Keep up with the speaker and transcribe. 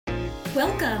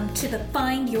Welcome to the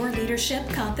Find Your Leadership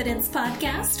Confidence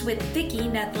podcast with Vicki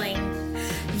Nedling.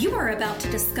 You are about to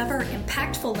discover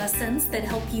impactful lessons that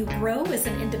help you grow as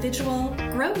an individual,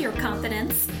 grow your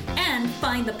confidence, and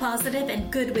find the positive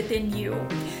and good within you,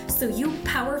 so you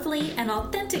powerfully and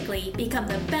authentically become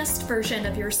the best version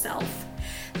of yourself.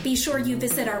 Be sure you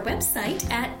visit our website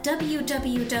at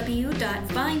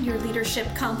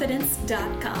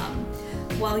www.findyourleadershipconfidence.com.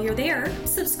 While you're there,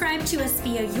 subscribe to us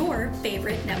via your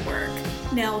favorite network.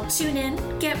 Now tune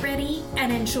in, get ready,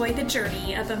 and enjoy the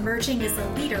journey of emerging as a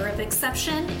leader of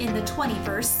exception in the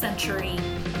 21st century.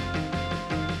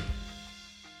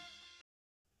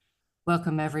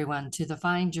 Welcome, everyone, to the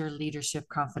Find Your Leadership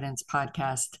Confidence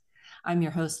podcast. I'm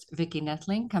your host, Vicki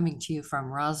Nedling, coming to you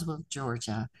from Roswell,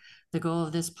 Georgia. The goal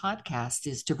of this podcast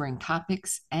is to bring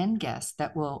topics and guests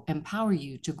that will empower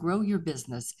you to grow your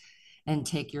business and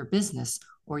take your business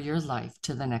or your life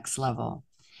to the next level.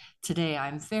 Today,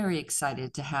 I'm very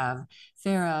excited to have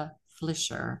Farah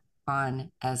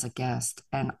on as a guest.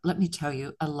 And let me tell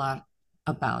you a lot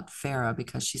about Farah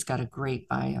because she's got a great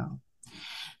bio.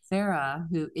 Farah,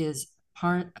 who is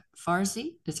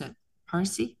Farsi, is it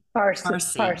Parsi?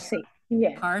 Farsi.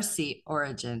 Yeah. Parsi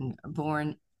origin,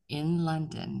 born in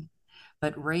London,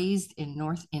 but raised in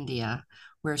North India,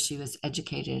 where she was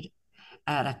educated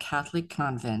at a Catholic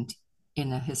convent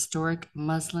in a historic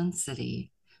Muslim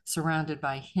city surrounded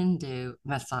by Hindu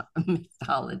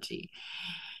mythology.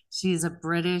 She is a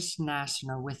British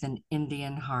national with an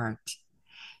Indian heart.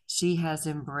 She has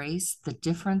embraced the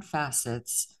different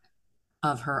facets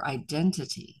of her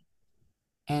identity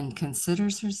and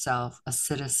considers herself a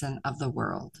citizen of the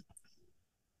world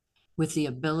with the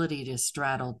ability to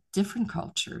straddle different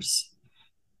cultures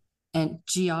and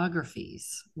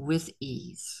geographies with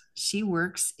ease. She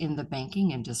works in the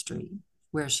banking industry,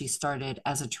 where she started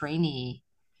as a trainee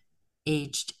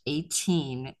aged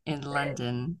 18 in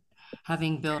London,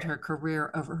 having built her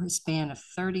career over a span of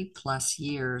 30 plus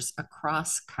years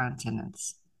across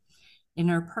continents. In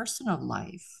her personal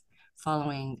life,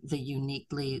 following the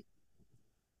uniquely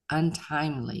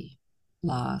untimely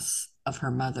loss of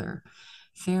her mother,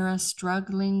 Farah,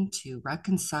 struggling to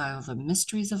reconcile the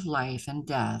mysteries of life and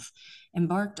death,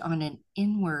 embarked on an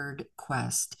inward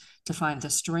quest to find the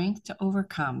strength to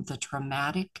overcome the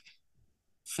traumatic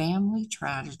family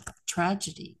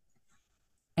tragedy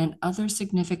and other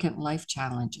significant life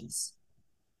challenges.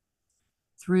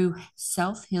 Through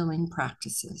self-healing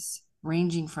practices,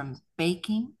 ranging from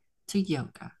baking to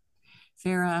yoga,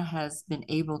 Farah has been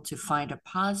able to find a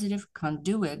positive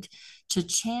conduit to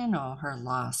channel her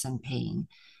loss and pain,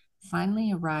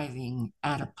 finally arriving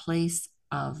at a place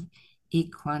of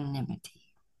equanimity.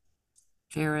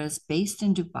 Farah is based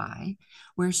in Dubai,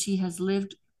 where she has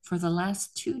lived for the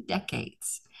last 2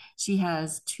 decades. She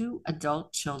has 2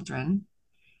 adult children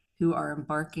who are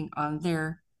embarking on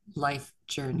their life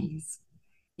journeys.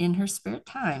 In her spare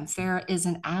time, Farah is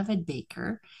an avid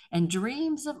baker and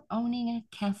dreams of owning a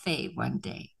cafe one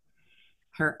day.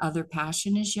 Her other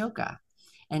passion is yoga,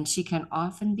 and she can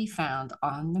often be found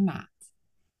on the mat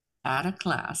at a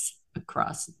class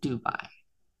across Dubai.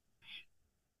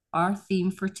 Our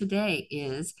theme for today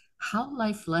is how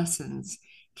life lessons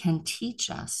can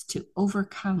teach us to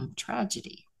overcome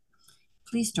tragedy.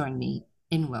 Please join me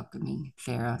in welcoming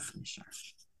Farah Fleischer.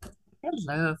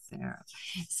 Hello, Farah.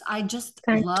 I just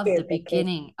love the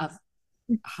beginning of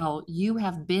how you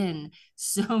have been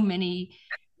so many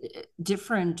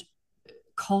different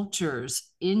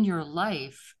cultures in your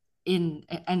life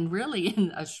and really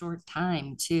in a short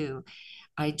time too.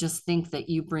 I just think that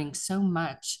you bring so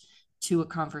much to a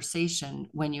conversation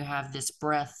when you have this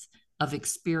breadth of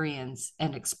experience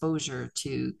and exposure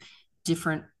to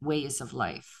different ways of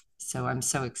life. So I'm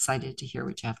so excited to hear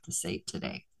what you have to say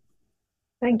today.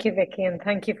 Thank you, Vicki, and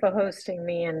thank you for hosting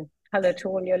me, and hello to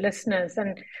all your listeners.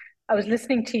 And I was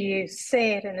listening to you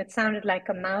say it, and it sounded like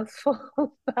a mouthful,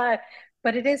 but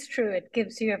it is true. It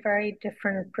gives you a very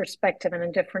different perspective and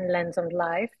a different lens on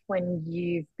life when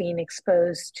you've been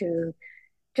exposed to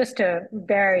just a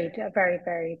very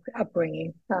varied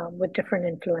upbringing with different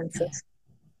influences.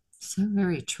 So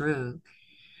very true.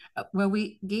 Well,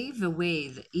 we gave away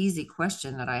the easy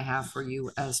question that I have for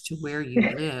you as to where you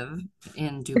live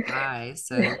in Dubai.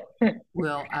 So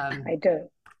we'll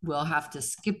have to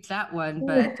skip that one.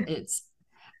 But it's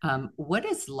what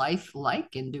is life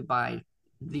like in Dubai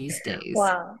these days?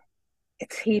 Wow,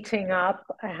 it's heating up.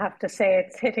 I have to say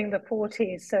it's hitting the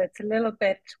 40s, so it's a little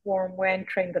bit warm. We're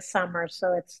entering the summer,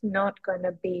 so it's not going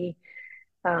to be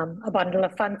a bundle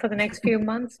of fun for the next few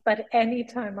months, but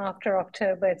anytime after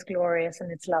October, it's glorious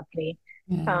and it's lovely.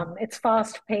 Yeah. It's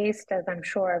fast paced, as I'm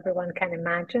sure everyone can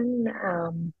imagine.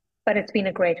 but it's been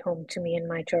a great home to me and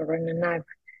my children. And I've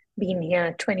been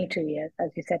here 22 years,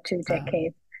 as you said, 2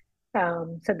 decades.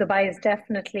 So Dubai is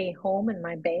definitely home and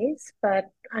my base, but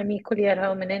I'm equally at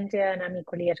home in India and I'm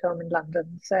equally at home in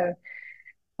London. So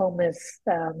home is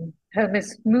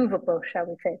movable, shall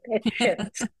we say? It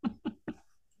shifts.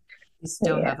 You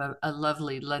still Yeah. have a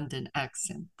lovely London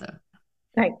accent, though.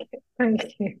 Thank you.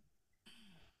 Thank you.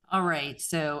 All right.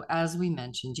 So, as we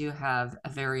mentioned, you have a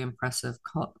very impressive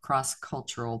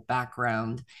cross-cultural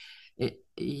background.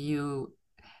 You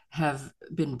have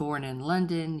been born in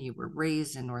London, you were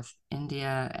raised in North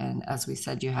India, and as we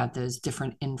said, you had those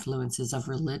different influences of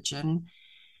religion.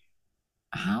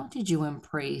 How did you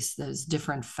embrace those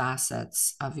different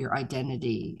facets of your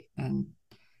identity? And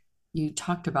you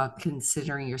talked about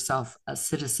considering yourself a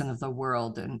citizen of the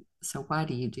world. And so, why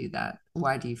do you do that?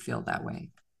 Why do you feel that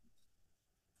way?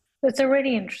 It's a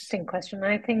really interesting question.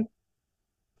 I think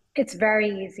it's very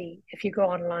easy if you go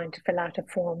online to fill out a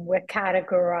form. We're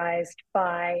categorized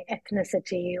by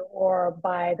ethnicity or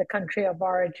by the country of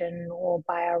origin or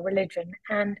by our religion.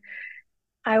 And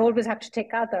I always have to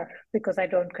take other because I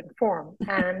don't conform.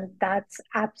 And that's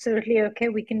absolutely okay.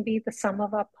 We can be the sum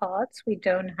of our parts. We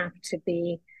don't have to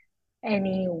be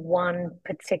any one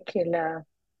particular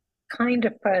kind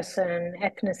of person,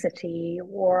 ethnicity,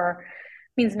 or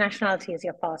means nationality is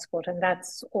your passport, and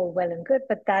that's all well and good,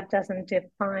 but that doesn't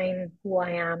define who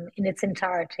I am in its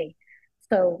entirety.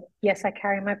 So, yes, I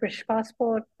carry my British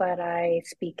passport, but I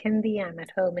speak Hindi. I'm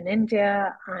at home in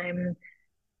India. I'm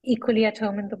equally at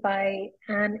home in Dubai.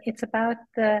 And it's about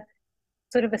the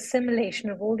sort of assimilation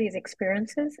of all these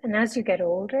experiences. And as you get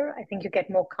older, I think you get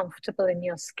more comfortable in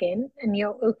your skin and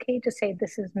you're okay to say,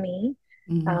 this is me.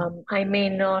 Mhm. I may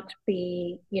not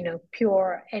be,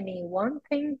 pure any one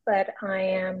thing, but I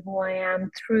am who I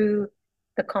am through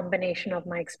the combination of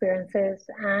my experiences.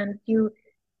 And you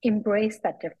embrace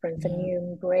that difference and Yeah. you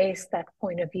embrace that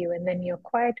point of view. And then you're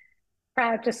quite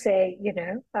proud to say,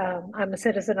 I'm a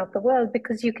citizen of the world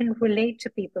because you can relate to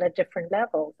people at different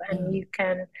levels and Yeah. you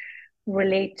can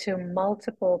relate to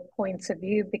multiple points of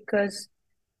view because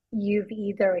you've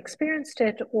either experienced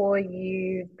it or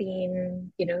you've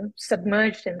been,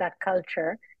 submerged in that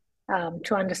culture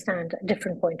to understand a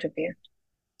different point of view.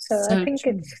 So I So think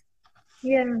true.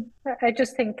 yeah, I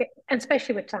just think, and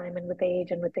especially with time and with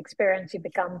age and with experience, you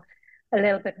become a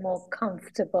little bit more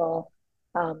comfortable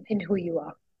in who you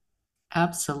are.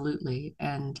 Absolutely.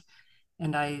 And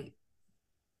I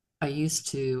used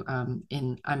to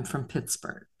I'm from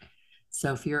Pittsburgh.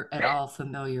 So if you're at all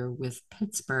familiar with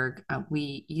Pittsburgh,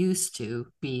 we used to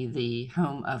be the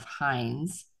home of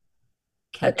Heinz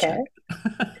Okay.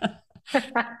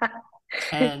 ketchup.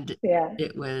 And Yeah.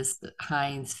 it was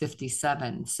Heinz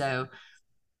 57. So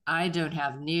I don't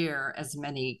have near as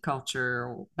many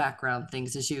cultural background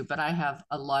things as you, but I have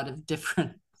a lot of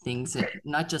different things,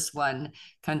 not just one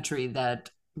country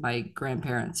that my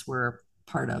grandparents were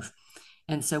part of.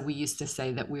 And so we used to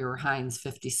say that we were Heinz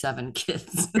 57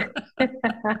 kids.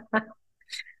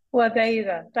 Well, there you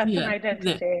go. That's an Yeah,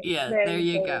 identity. yeah, There there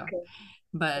you you go. go.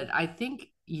 But I think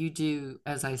you do,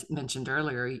 as I mentioned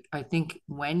earlier, I think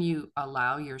when you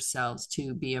allow yourselves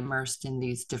to be immersed in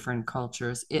these different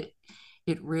cultures, it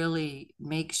really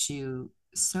makes you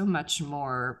so much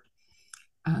more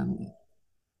um,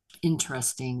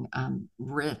 interesting,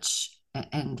 rich,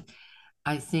 and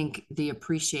I think the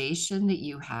appreciation that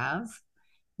you have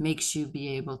makes you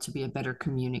be able to be a better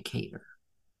communicator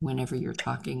whenever you're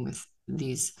talking with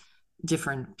these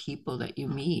different people that you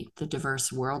meet, the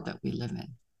diverse world that we live in.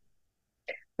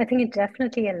 I think it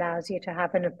definitely allows you to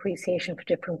have an appreciation for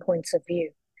different points of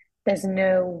view. There's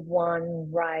no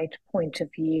one right point of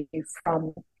view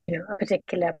from, a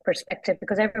particular perspective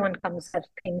because everyone comes at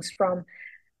things from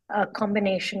a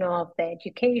combination of their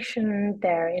education,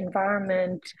 their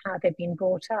environment, how they've been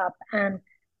brought up, and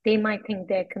they might think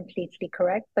they're completely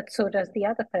correct, but so does the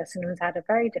other person who's had a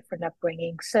very different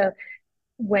upbringing. So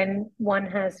when one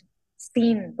has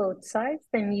seen both sides,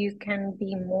 then you can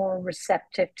be more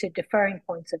receptive to differing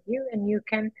points of view and you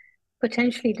can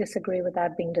potentially disagree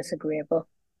without being disagreeable.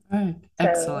 Right. So,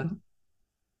 Excellent.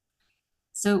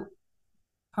 So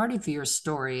part of your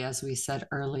story, as we said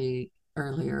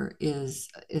earlier, is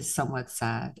somewhat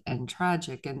sad and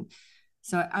tragic. And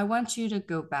so I want you to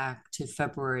go back to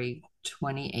February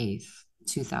 28th,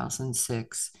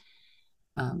 2006,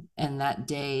 and that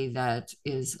day that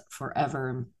is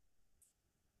forever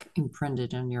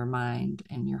imprinted in your mind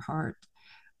and your heart.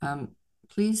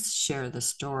 Please share the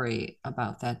story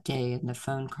about that day and the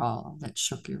phone call that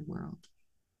shook your world.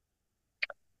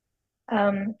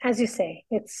 as you say,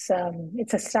 it's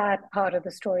a sad part of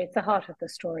the story. It's the heart of the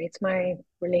story. It's my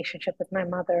relationship with my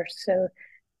mother. So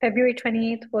February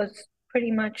 28th was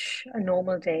pretty much a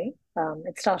normal day.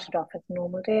 It started off as a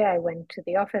normal day. I went to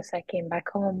the office. I came back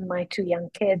home. My two young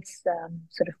kids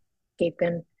sort of gave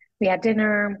them, we had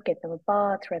dinner, gave them a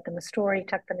bath, read them a story,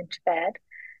 tucked them into bed,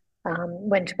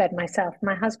 went to bed myself.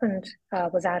 My husband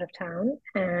was out of town,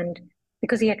 and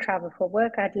because he had traveled for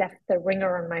work, I'd left the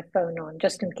ringer on my phone on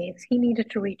just in case he needed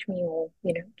to reach me, or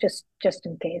just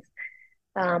in case.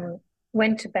 Um,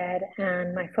 Went to bed,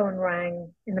 and my phone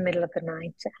rang in the middle of the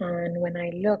night. And when I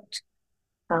looked,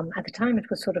 at the time it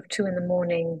was sort of 2 in the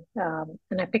morning,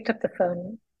 and I picked up the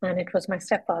phone, and it was my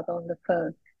stepfather on the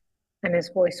phone, and his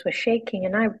voice was shaking,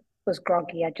 and I was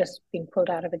groggy. I'd just been pulled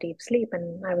out of a deep sleep,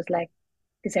 and I was like,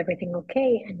 "Is everything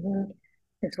okay?" And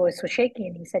his voice was shaking,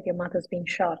 and he said, "Your mother's been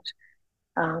shot,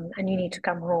 and you need to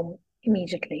come home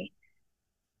immediately."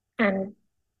 And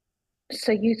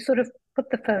so you sort of put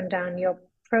the phone down, you're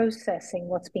processing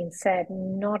what's been said,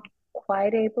 not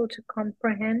quite able to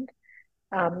comprehend.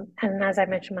 And as I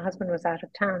mentioned, my husband was out of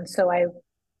town, so I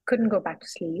couldn't go back to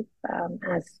sleep,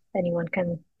 as anyone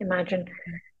can imagine.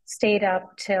 Stayed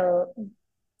up till,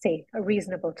 say, a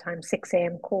reasonable time, 6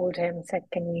 a.m., called him, said,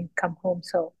 "Can you come home?"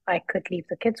 So I could leave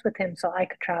the kids with him so I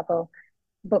could travel.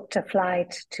 Booked a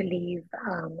flight to leave,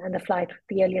 and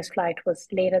the earliest flight was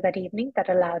later that evening that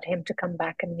allowed him to come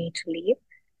back and me to leave.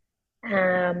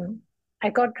 I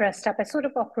got dressed up. I sort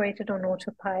of operated on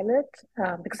autopilot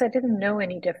because I didn't know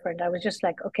any different. I was just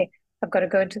like, okay, I've got to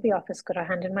go into the office, got to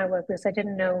hand in my work because I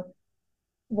didn't know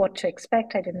what to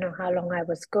expect. I didn't know how long I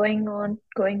was going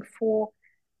for.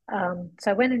 So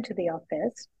I went into the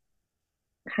office,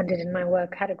 handed in my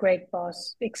work, had a great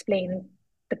boss, explained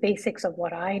the basics of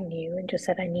what I knew, and just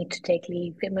said I need to take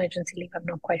leave, emergency leave. I'm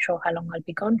not quite sure how long I'll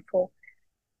be gone for.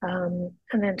 And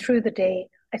then through the day,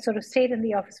 I sort of stayed in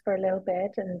the office for a little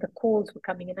bit, and the calls were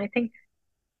coming in. I think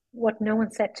what no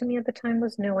one said to me at the time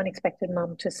was no one expected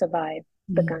mom to survive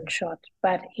the gunshot.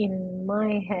 But in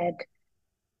my head,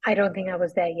 I don't think I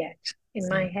was there yet. In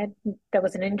my head, there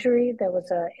was an injury, there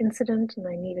was an incident, and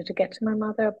I needed to get to my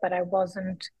mother, but I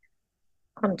wasn't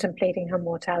contemplating her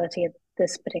mortality at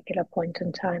this particular point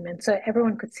in time. And so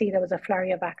everyone could see there was a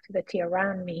flurry of activity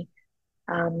around me.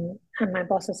 And my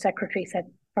boss's secretary said,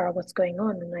 "Farah, what's going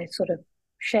on?" And I sort of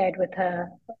shared with her.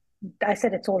 I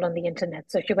said, "It's all on the internet."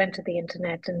 So she went to the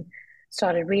internet and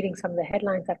started reading some of the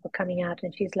headlines that were coming out.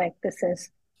 And she's like, "This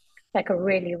is like a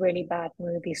really, really bad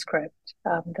movie script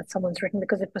that someone's written,"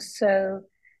 because it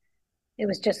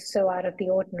was just so out of the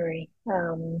ordinary.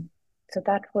 So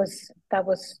that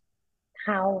was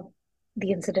how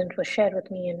the incident was shared with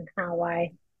me and how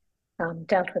I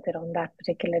dealt with it on that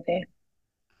particular day.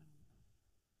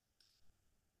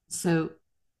 So,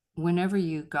 whenever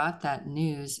you got that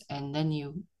news and then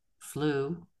you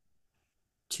flew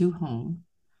to home,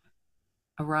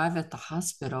 arrive at the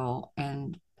hospital,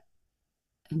 and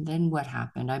then what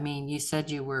happened? I mean, you said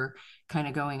you were kind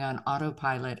of going on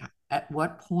autopilot. At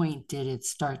what point did it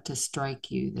start to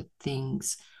strike you that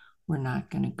things were not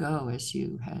going to go as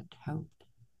you had hoped?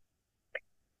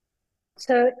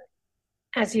 So,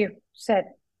 as you said,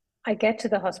 I get to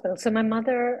the hospital. So my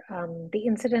mother, the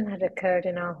incident had occurred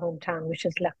in our hometown, which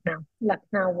is Lucknow.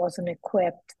 Lucknow wasn't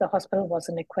equipped, the hospital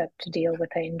wasn't equipped to deal with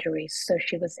her injuries. So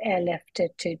she was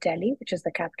airlifted to Delhi, which is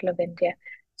the capital of India.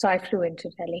 So I flew into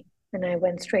Delhi and I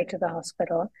went straight to the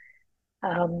hospital.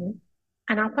 And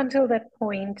up until that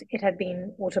point, it had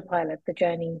been autopilot, the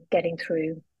journey getting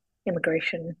through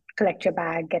immigration, collect your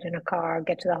bag, get in a car,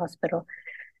 get to the hospital.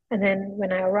 And then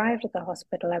when I arrived at the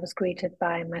hospital, I was greeted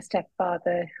by my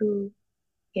stepfather, who,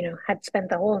 had spent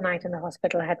the whole night in the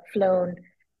hospital, had flown,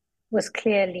 was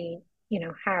clearly,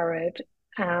 harrowed.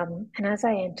 And as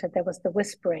I entered, there was the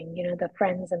whispering, the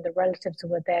friends and the relatives who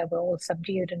were there were all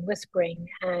subdued and whispering.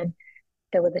 And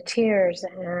there were the tears,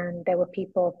 and there were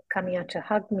people coming out to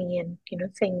hug me and,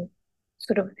 saying,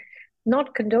 sort of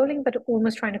not condoling, but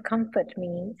almost trying to comfort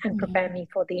me and prepare me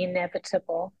for the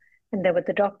inevitable. And there were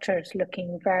the doctors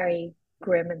looking very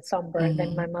grim and somber. And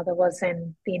then my mother was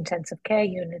in the intensive care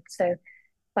unit. So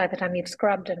by the time you've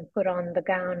scrubbed and put on the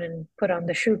gown and put on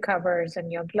the shoe covers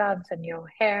and your gloves and your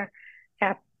hair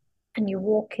cap, and you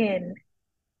walk in,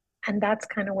 and that's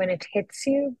kind of when it hits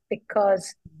you,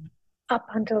 because up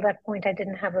until that point, I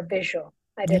didn't have a visual.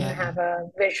 I didn't have a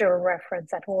visual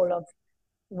reference at all of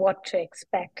what to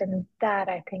expect. And that,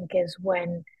 I think, is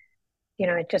when,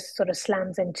 it just sort of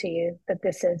slams into you that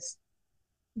this is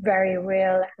very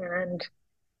real and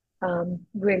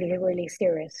really, really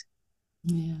serious.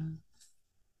 Yeah.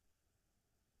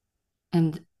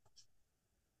 And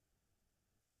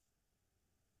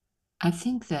I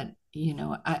think that,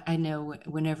 I know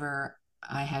whenever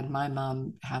I had my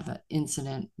mom have an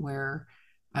incident where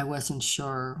I wasn't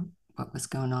sure what was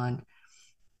going on.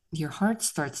 Your heart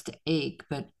starts to ache,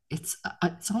 but it's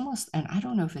almost, and I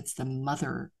don't know if it's the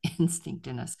mother instinct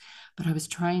in us, but I was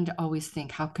trying to always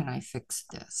think, how can I fix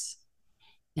this?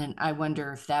 And I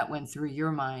wonder if that went through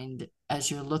your mind as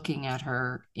you're looking at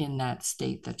her in that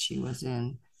state that she was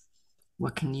in.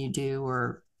 What can you do?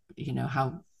 Or,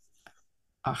 how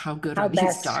good How are these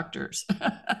best? doctors?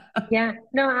 Yeah,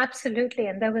 no, absolutely.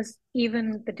 And there was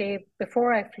even the day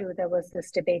before I flew, there was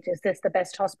this debate. Is this the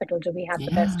best hospital? Do we have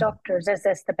the best Yeah. doctors? Is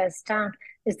this the best town?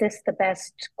 Is this the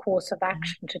best course of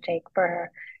action to take for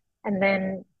her? And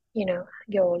then,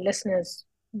 your listeners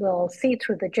will see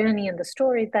through the journey and the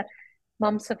story that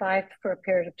mom survived for a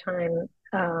period of time,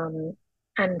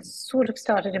 and sort of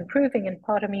started improving. And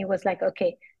part of me was like,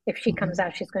 okay, if she comes Mhm.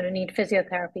 out, she's going to need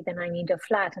physiotherapy, then I need a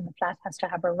flat, and the flat has to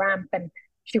have a ramp, and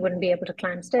she wouldn't be able to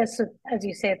climb stairs. So, as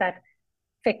you say, that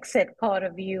fix it part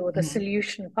of you or the Mhm.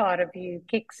 solution part of you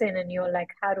kicks in, and you're like,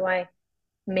 how do I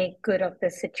make good of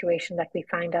this situation that we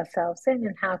find ourselves in,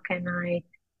 and how can I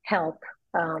help,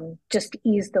 just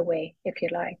ease the way, if you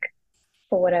like,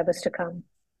 for whatever's to come?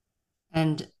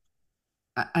 And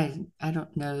I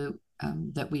don't know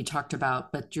that we talked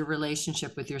about, but your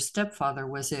relationship with your stepfather,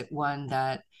 was it one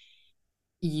that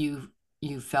you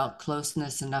you felt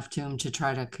closeness enough to him to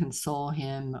try to console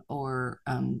him, or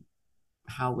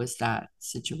how was that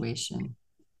situation?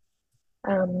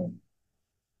 Um,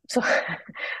 so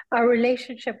our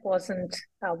relationship wasn't,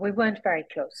 we weren't very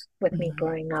close with me Mhm.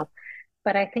 growing up.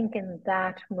 But I think in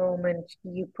that moment,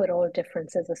 you put all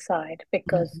differences aside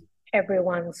because Mhm.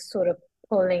 everyone's sort of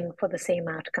pulling for the same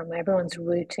outcome. Everyone's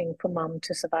rooting for mom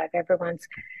to survive. Everyone's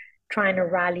trying to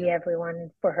rally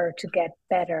everyone for her to get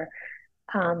better.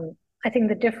 I think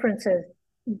the differences,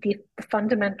 the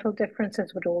fundamental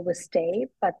differences would always stay,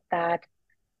 but that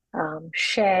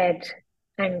shared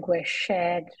anguish,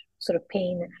 shared sort of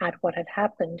pain at what had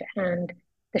happened, and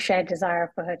the shared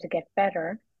desire for her to get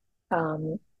better,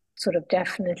 um, sort of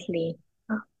definitely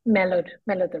mellowed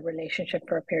the relationship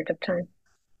for a period of time.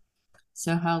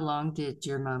 So how long did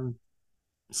your mom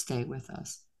stay with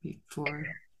us before?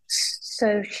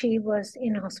 So she was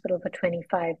in hospital for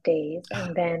 25 days,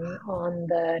 and then on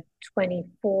the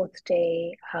 24th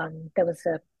day, there was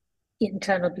a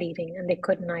internal bleeding, and they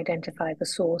couldn't identify the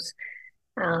source.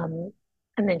 Um,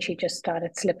 and then she just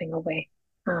started slipping away.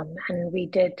 And we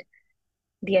did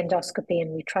the endoscopy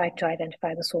and we tried to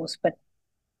identify the source, but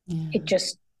it Yeah.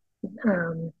 just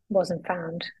wasn't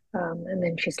found. And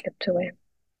then she slipped away.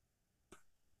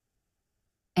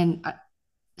 And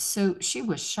so she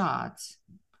was shot.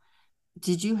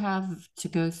 Did you have to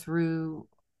go through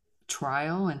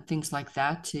trial and things like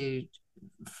that to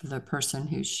for the person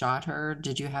who shot her?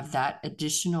 Did you have that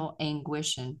additional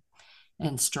anguish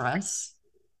and stress?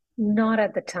 Not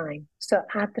at the time. So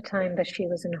at the time that she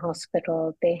was in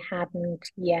hospital, they hadn't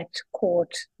yet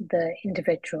caught the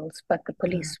individuals, but the Uh,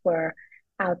 police were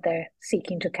out there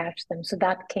seeking to catch them. So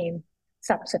that came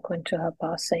subsequent to her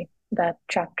passing, that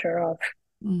chapter of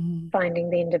mhm. finding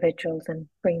the individuals and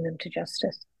bringing them to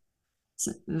justice.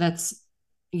 So that's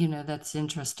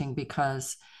interesting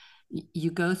because you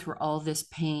go through all this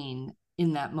pain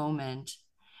in that moment,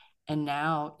 and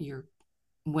now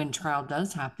when trial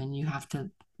does happen, you have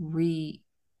to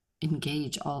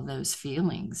re-engage all those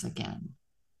feelings again.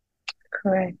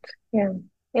 Correct. Yeah.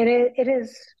 It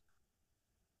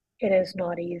is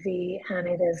not easy and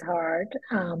it is hard.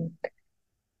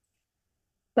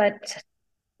 But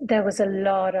there was a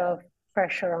lot of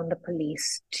pressure on the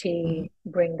police to Mhm.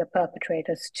 bring the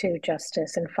perpetrators to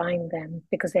justice and find them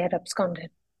because they had absconded,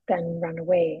 then run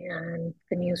away, and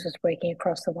the news was breaking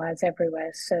across the wires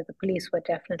everywhere. So the police were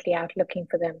definitely out looking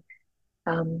for them.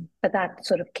 But that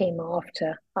sort of came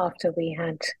after we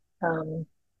had um,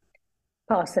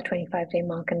 passed the 25-day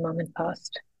mark and mum had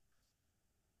passed.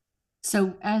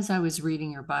 So, as I was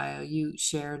reading your bio, you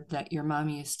shared that your mom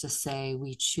used to say,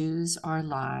 "We choose our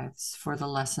lives for the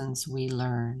lessons we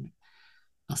learn."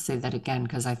 I'll say that again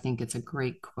because I think it's a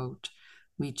great quote.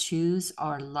 We choose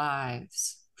our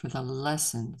lives for the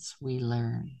lessons we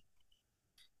learn.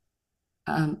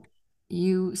 Um,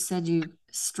 you said you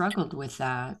struggled with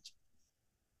that,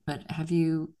 but have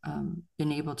you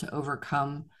been able to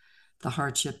overcome the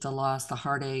hardship, the loss, the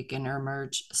heartache, and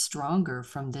emerge stronger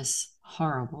from this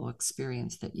horrible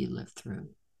experience that you lived through?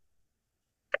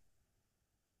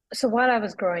 So while I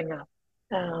was growing up,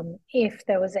 if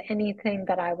there was anything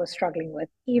that I was struggling with,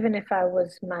 even if I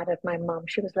was mad at my mom,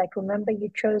 she was like, "Remember, you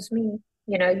chose me.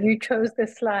 You chose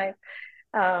this life."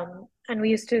 And we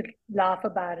used to laugh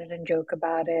about it and joke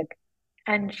about it.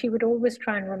 And she would always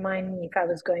try and remind me if I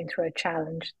was going through a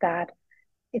challenge that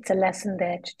it's a lesson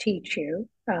there to teach you,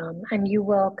 and you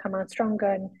will come out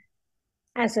stronger. And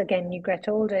as again you get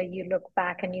older, you look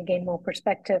back and you gain more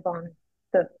perspective on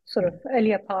the sort of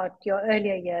earlier part, your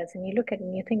earlier years, and you look at it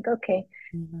and you think, okay,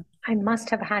 I must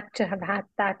have had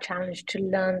that challenge to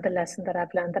learn the lesson that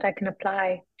I've learned that I can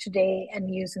apply today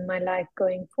and use in my life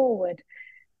going forward.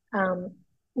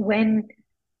 When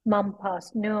mom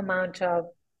passed, no amount of,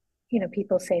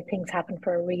 people say things happen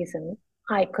for a reason.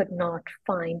 I could not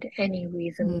find any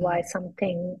reason why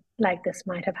something like this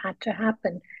might have had to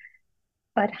happen.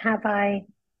 But have I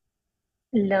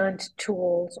learned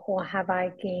tools, or have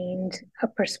I gained a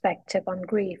perspective on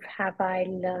grief? Have I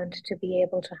learned to be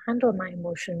able to handle my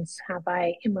emotions? Have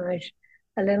I emerged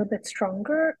a little bit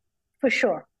stronger? For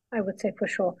sure. I would say for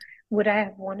sure. Would I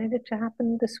have wanted it to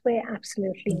happen this way?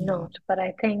 Absolutely not. But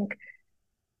I think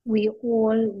we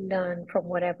all learn from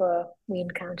whatever we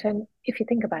encounter. And if you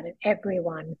think about it,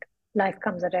 life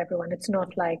comes at everyone. It's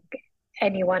not like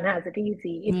anyone has it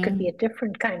easy. It could be a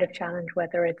different kind of challenge,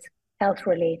 whether it's health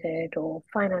related or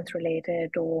finance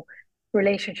related or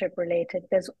relationship related.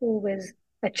 There's always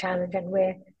a challenge, and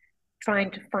we're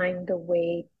trying to find the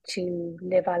way to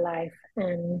live our life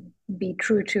and be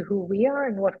true to who we are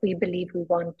and what we believe we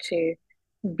want to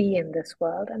be in this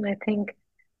world. And I think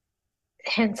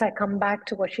hence I come back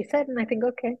to what she said, and I think,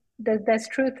 okay, there's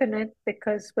truth in it,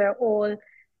 because we're all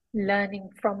learning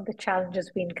from the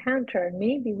challenges we encounter. And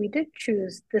maybe we did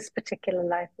choose this particular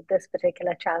life with this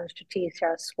particular challenge to teach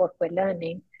us what we're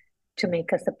learning to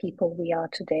make us the people we are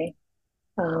today.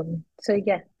 So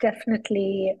yeah,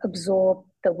 definitely absorb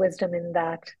the wisdom in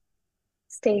that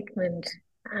statement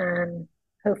and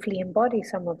hopefully embody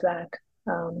some of that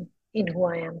in who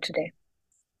I am today.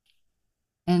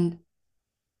 And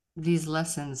these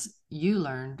lessons you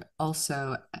learned,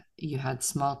 also you had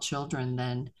small children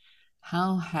then.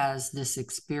 How has this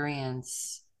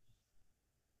experience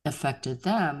affected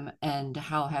them, and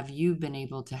how have you been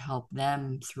able to help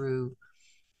them through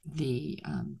the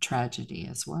tragedy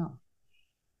as well?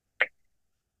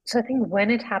 So I think when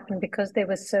it happened, because they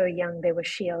were so young, they were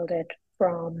shielded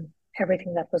from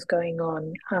everything that was going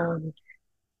on.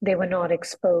 They were not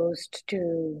exposed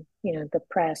to, the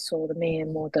press or the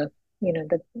mayhem or the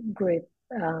group.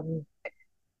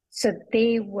 So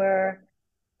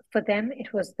for them,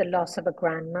 it was the loss of a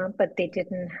grandma, but they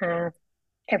didn't have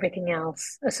everything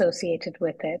else associated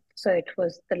with it. So it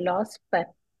was the loss, but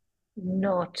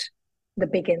not the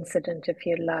big incident, if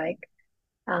you like.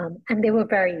 And they were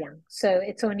very young. So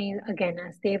it's only, again,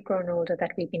 as they've grown older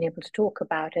that we've been able to talk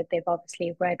about it. They've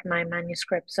obviously read my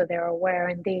manuscript, so they're aware.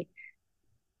 And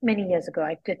many years ago,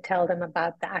 I did tell them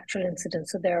about the actual incident,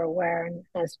 so they're aware. And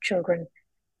as children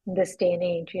in this day and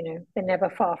age, they're never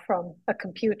far from a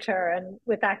computer and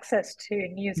with access to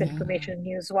news information,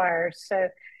 news wires. So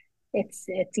it's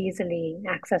easily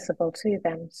accessible to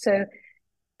them. So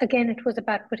again, it was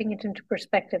about putting it into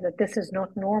perspective that this is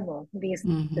not normal. This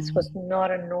was not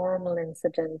a normal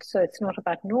incident. So it's not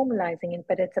about normalizing it,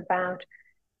 but it's about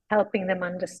helping them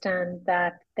understand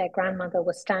that their grandmother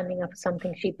was standing up for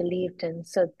something she believed in.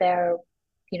 So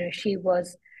she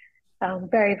was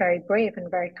very, very brave and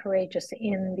very courageous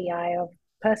in the eye of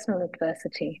personal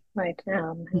adversity, right?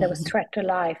 And there was threat to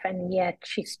life, and yet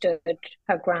she stood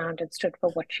her ground and stood for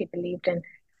what she believed in.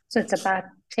 So it's about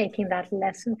taking that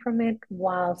lesson from it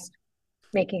whilst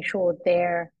making sure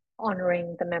they're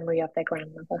honoring the memory of their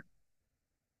grandmother.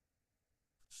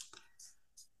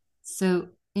 So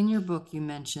in your book, you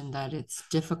mentioned that it's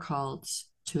difficult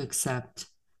to accept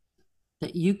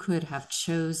that you could have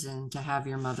chosen to have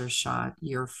your mother shot,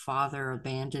 your father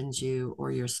abandons you,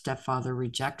 or your stepfather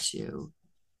rejects you.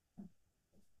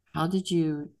 How did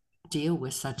you deal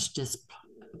with such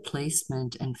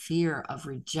displacement and fear of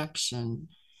rejection?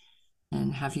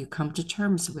 And have you come to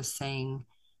terms with saying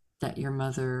that your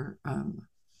mother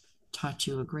taught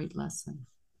you a great lesson?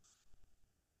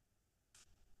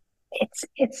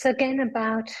 It's again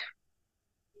about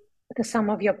the sum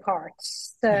of your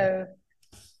parts. So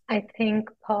I think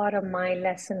part of my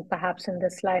lesson, perhaps in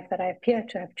this life that I appear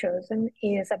to have chosen,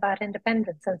 is about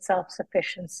independence and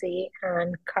self-sufficiency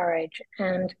and courage.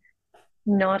 And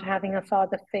not having a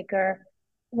father figure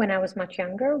when I was much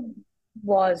younger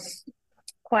was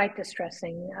quite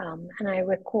distressing. And I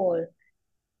recall,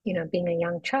 being a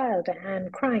young child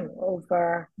and crying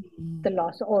over the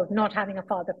loss or not having a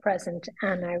father present.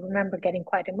 And I remember getting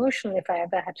quite emotional if I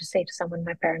ever had to say to someone,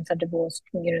 my parents are divorced,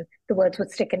 the words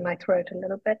would stick in my throat a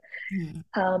little bit.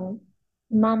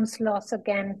 Mom's loss,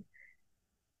 again,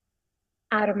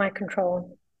 out of my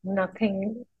control.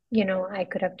 Nothing I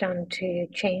could have done to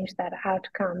change that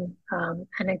outcome.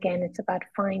 And again, it's about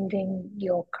finding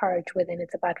your courage within.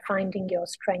 It's about finding your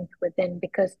strength within,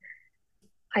 because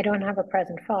I don't have a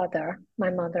present father. My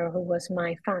mother, who was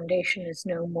my foundation, is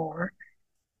no more.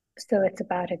 So it's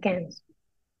about, again,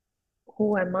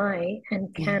 who am I,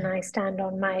 and can I stand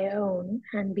on my own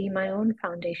and be my own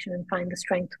foundation and find the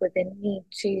strength within me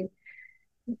to,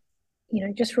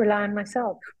 just rely on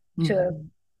myself to a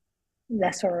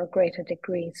lesser or greater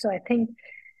degree. So I think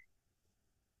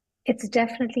it's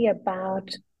definitely about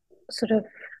sort of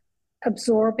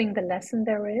absorbing the lesson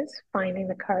there is, finding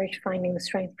the courage, finding the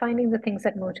strength, finding the things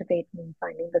that motivate me,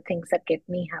 finding the things that give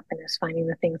me happiness, finding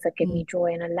the things that give me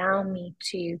joy and allow me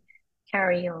to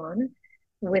carry on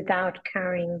without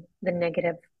carrying the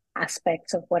negative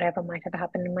aspects of whatever might have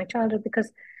happened in my childhood,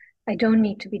 because I don't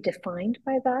need to be defined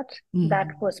by that.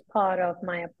 That was part of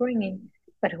my upbringing,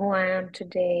 but who I am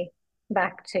today,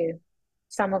 back to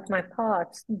some of my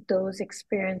parts, those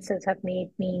experiences have made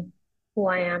me who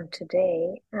I am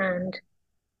today, and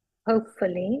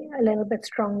hopefully a little bit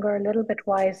stronger, a little bit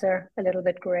wiser, a little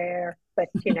bit grayer, but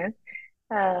here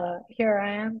I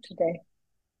am today.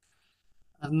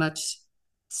 A much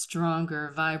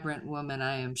stronger, vibrant woman,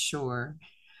 I am sure.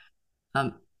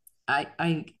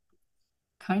 I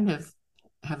kind of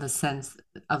have a sense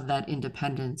of that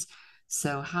independence.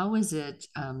 So how is it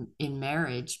in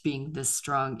marriage being this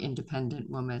strong, independent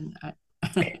woman?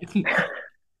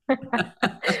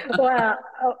 Well,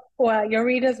 your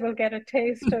readers will get a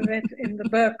taste of it in the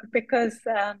book, because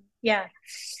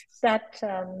that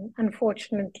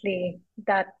unfortunately,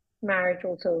 that marriage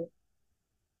also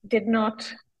did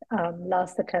not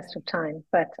last the test of time,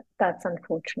 but that's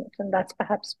unfortunate, and that's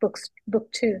perhaps book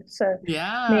two. So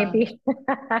maybe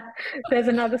there's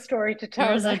another story to tell.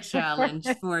 There's a challenge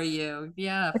for you.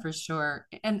 Yeah, for sure.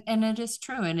 And it is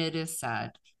true, and it is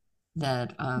sad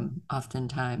that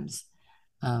oftentimes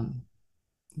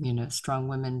strong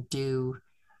women do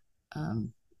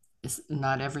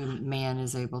not every man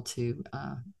is able to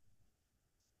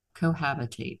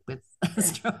cohabitate with a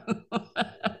strong woman.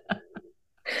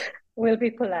 We'll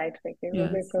be polite, Vicky. We'll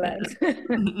be polite.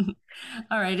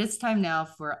 All right, it's time now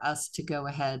for us to go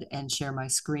ahead and share my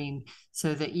screen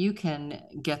so that you can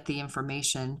get the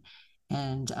information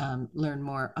and learn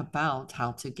more about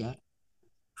how to get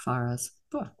Farah's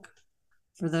book.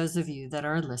 For those of you that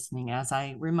are listening, as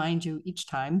I remind you each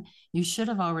time, you should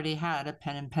have already had a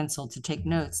pen and pencil to take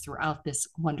notes throughout this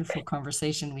wonderful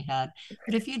conversation we had.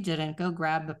 But if you didn't, go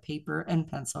grab a paper and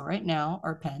pencil right now,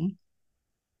 or pen.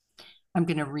 I'm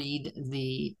going to read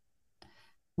the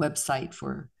website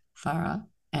for Farah.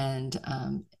 And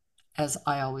as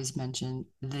I always mention,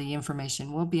 the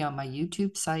information will be on my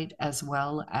YouTube site as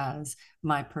well as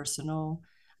my personal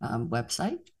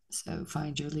website. So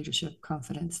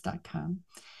findyourleadershipconfidence.com.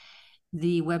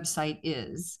 The website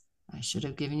is, I should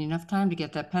have given you enough time to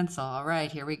get that pencil. All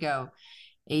right, here we go.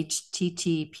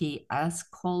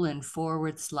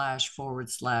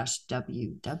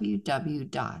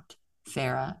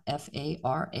 https://www.farah,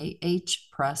 F-A-R-A-H,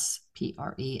 press,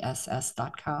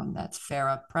 Press.com. That's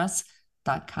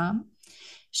farahpress.com.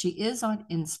 She is on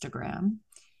Instagram,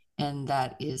 and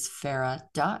that is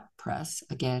farah.press.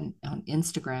 Again, on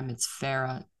Instagram, it's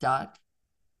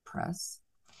farah.press.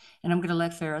 And I'm going to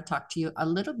let Farah talk to you a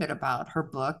little bit about her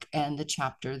book and the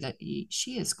chapter that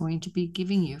she is going to be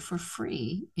giving you for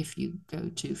free if you go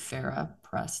to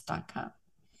farahpress.com.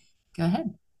 Go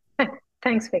ahead.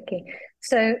 Thanks, Vicky.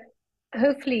 So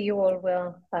hopefully you all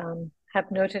will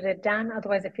have noted it down.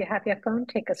 Otherwise, if you have your phone,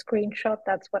 take a screenshot.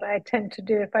 That's what I tend to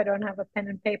do if I don't have a pen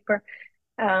and paper.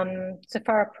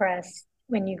 Farah Press,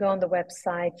 when you go on the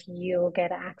website, you'll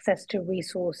get access to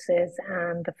resources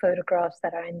and the photographs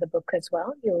that are in the book as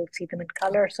well. You'll see them in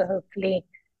color. So hopefully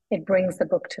it brings the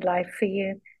book to life for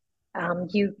you.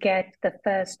 You get the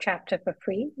first chapter for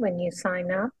free when you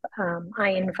sign up. I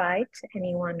invite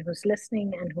anyone who's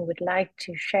listening and who would like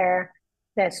to share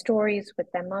their stories with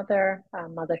their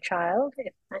mother-child.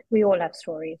 We all have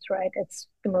stories, right? It's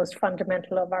the most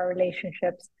fundamental of our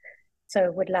relationships.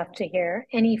 So would love to hear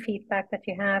any feedback that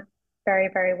you have. Very,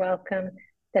 very welcome.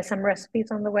 There's some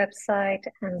recipes on the website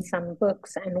and some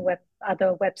books and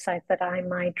other websites that I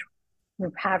might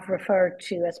have referred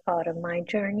to as part of my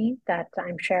journey that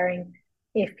I'm sharing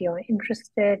if you're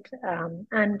interested,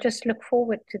 and just look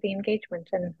forward to the engagement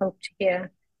and hope to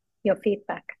hear your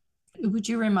feedback. Would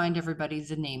you remind everybody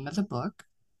the name of the book?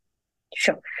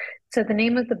 Sure. So the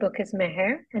name of the book is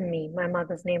Meher and Me. My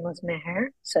mother's name was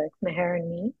Meher, so it's Meher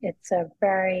and Me. It's a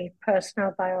very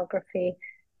personal biography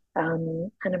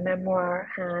and a memoir,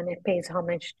 and it pays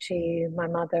homage to my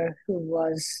mother, who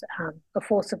was a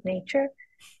force of nature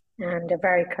and a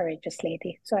very courageous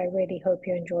lady. So I really hope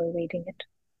you enjoy reading it.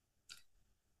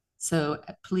 So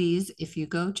please, if you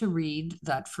go to read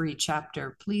that free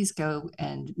chapter, please go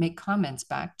and make comments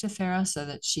back to Farah so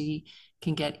that she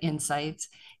can get insights,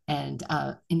 and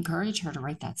encourage her to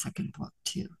write that second book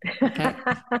too. Okay.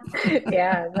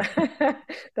 Yeah,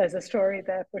 there's a story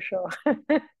there for sure.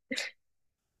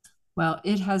 Well,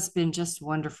 it has been just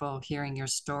wonderful hearing your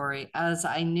story, as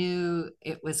I knew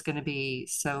it was going to be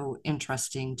so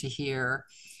interesting to hear.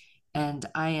 And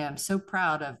I am so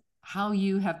proud of how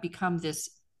you have become this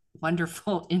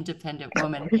wonderful independent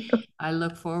woman. I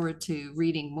look forward to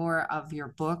reading more of your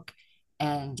book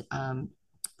and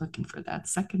looking for that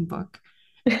second book.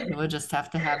 We'll just have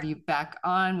to have you back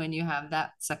on when you have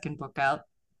that second book out.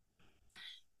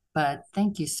 But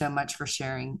thank you so much for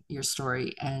sharing your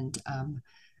story. And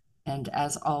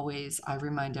as always, I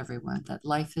remind everyone that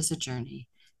life is a journey,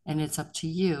 and it's up to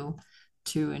you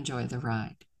to enjoy the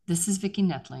ride. This is Vicki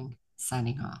Nettling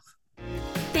signing off.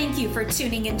 Thank you for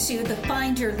tuning into the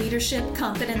Find Your Leadership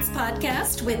Confidence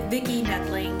podcast with Vicki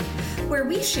Nettling, where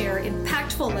we share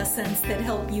impactful lessons that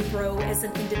help you grow as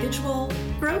an individual,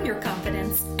 grow your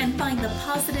confidence, and find the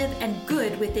positive and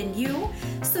good within you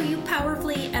so you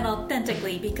powerfully and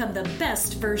authentically become the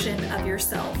best version of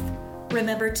yourself.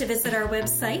 Remember to visit our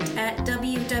website at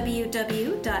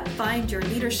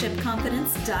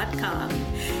www.findyourleadershipconfidence.com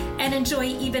and enjoy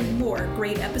even more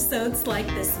great episodes like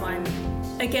this one.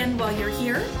 Again, while you're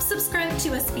here, subscribe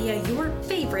to us via your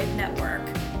favorite network.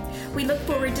 We look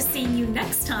forward to seeing you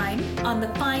next time on the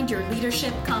Find Your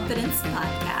Leadership Confidence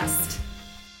podcast.